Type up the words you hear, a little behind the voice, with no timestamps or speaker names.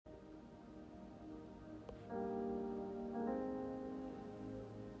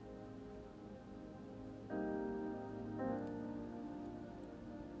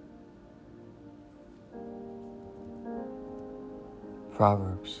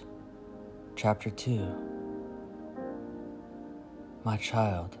Proverbs chapter 2. My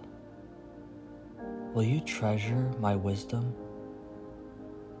child, will you treasure my wisdom?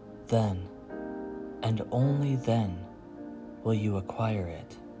 Then, and only then, will you acquire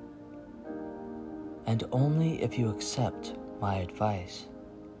it. And only if you accept my advice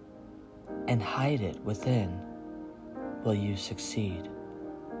and hide it within will you succeed.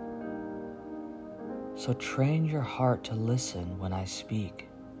 So train your heart to listen when I speak,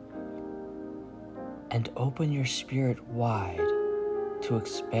 and open your spirit wide to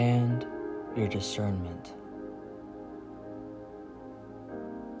expand your discernment.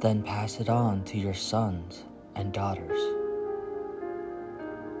 Then pass it on to your sons and daughters.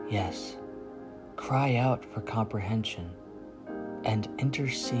 Yes, cry out for comprehension and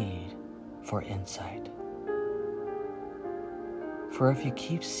intercede for insight. For if you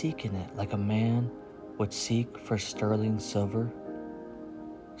keep seeking it like a man would seek for sterling silver,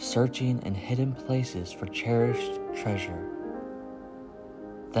 searching in hidden places for cherished treasure,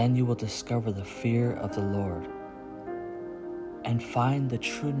 then you will discover the fear of the Lord and find the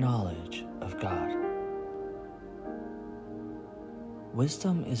true knowledge of God.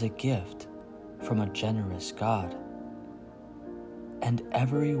 Wisdom is a gift from a generous God, and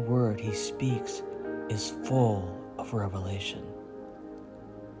every word he speaks is full of revelation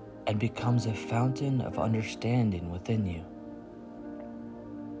and becomes a fountain of understanding within you.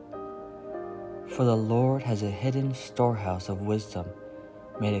 For the Lord has a hidden storehouse of wisdom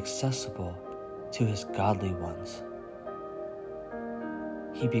made accessible to his godly ones.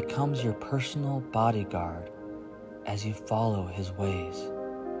 He becomes your personal bodyguard as you follow his ways,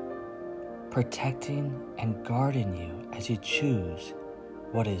 protecting and guarding you as you choose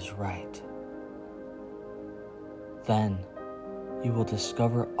what is right. Then you will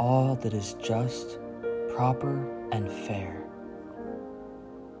discover all that is just, proper, and fair,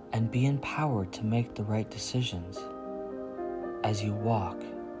 and be empowered to make the right decisions as you walk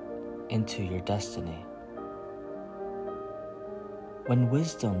into your destiny. When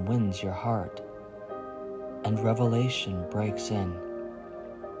wisdom wins your heart and revelation breaks in,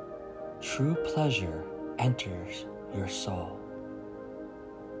 true pleasure enters your soul.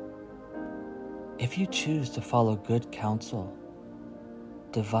 If you choose to follow good counsel,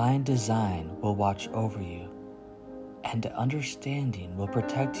 divine design will watch over you, and understanding will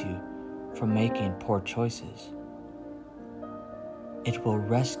protect you from making poor choices. It will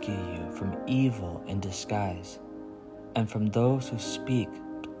rescue you from evil in disguise and from those who speak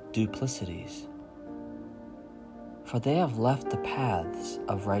duplicities. For they have left the paths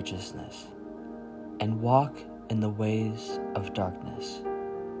of righteousness and walk in the ways of darkness.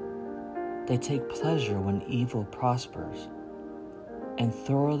 They take pleasure when evil prospers and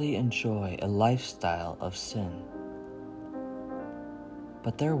thoroughly enjoy a lifestyle of sin.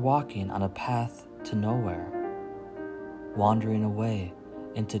 But they're walking on a path to nowhere, wandering away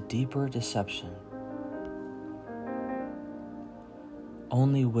into deeper deception.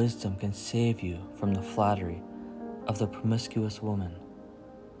 Only wisdom can save you from the flattery of the promiscuous woman.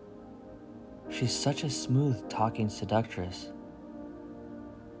 She's such a smooth-talking seductress.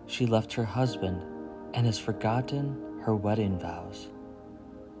 She left her husband and has forgotten her wedding vows.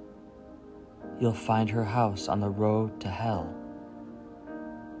 You'll find her house on the road to hell,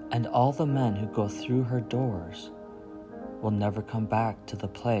 and all the men who go through her doors will never come back to the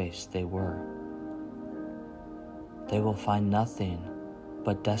place they were. They will find nothing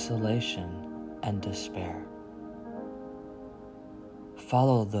but desolation and despair.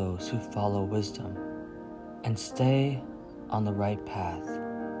 Follow those who follow wisdom and stay on the right path.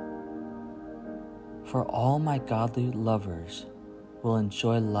 For all my godly lovers will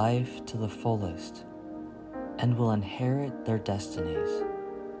enjoy life to the fullest and will inherit their destinies.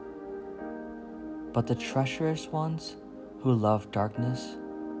 But the treacherous ones who love darkness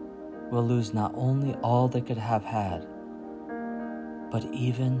will lose not only all they could have had, but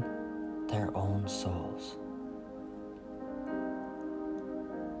even their own souls.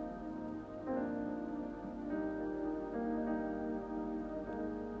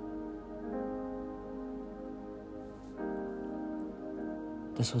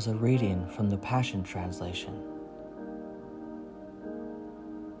 This was a reading from the Passion Translation.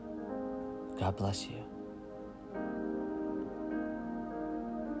 God bless you.